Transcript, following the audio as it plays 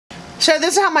So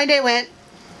this is how my day went.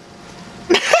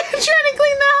 Trying to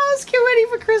clean the house, get ready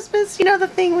for Christmas. You know the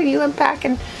thing when you unpack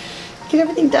and get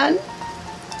everything done?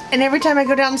 And every time I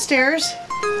go downstairs...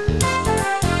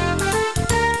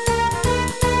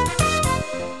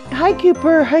 Hi,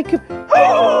 Cooper. Hi, Cooper.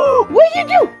 Oh, what did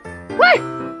you do? Why?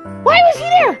 Why was he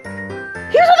there?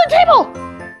 He was on the table.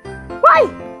 Why?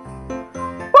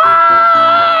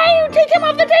 Why? You take him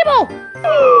off the table.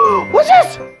 What's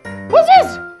this? What's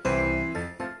this?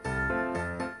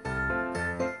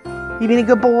 You being a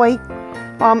good boy?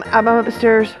 I'm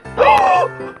upstairs.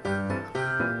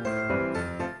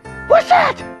 What's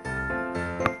that?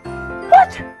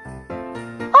 What?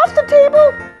 Off the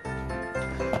table?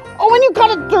 Oh, and you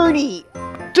got it dirty.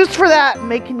 Just for that,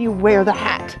 making you wear the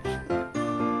hat.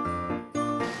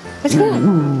 What's going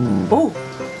on? Oh,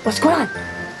 what's going on?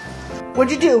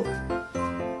 What'd you do?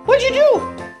 What'd you do?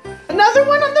 Another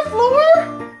one on the floor?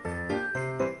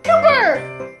 Cooper!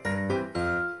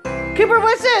 Cooper,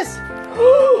 what's this?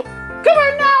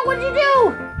 Cooper, no, what'd you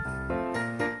do?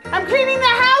 I'm cleaning the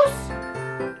house,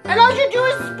 and all you do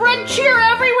is spread cheer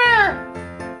everywhere.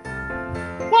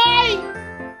 Why?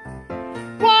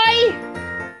 Why?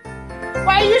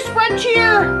 Why you spread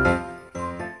cheer?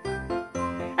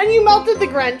 And you melted the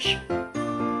Grinch.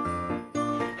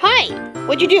 Hi,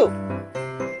 what'd you do?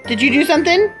 Did you do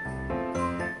something?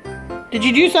 Did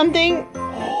you do something?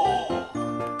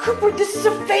 Cooper, this is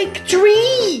a fake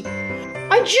tree.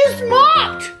 I just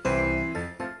mopped.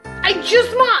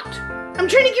 I'm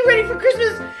trying to get ready for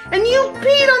Christmas and you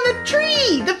peed on the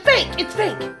tree. The fake, it's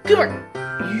fake. Cooper,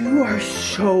 you are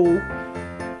so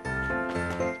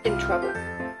in trouble.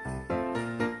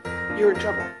 You're in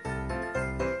trouble.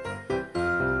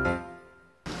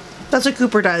 That's what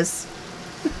Cooper does.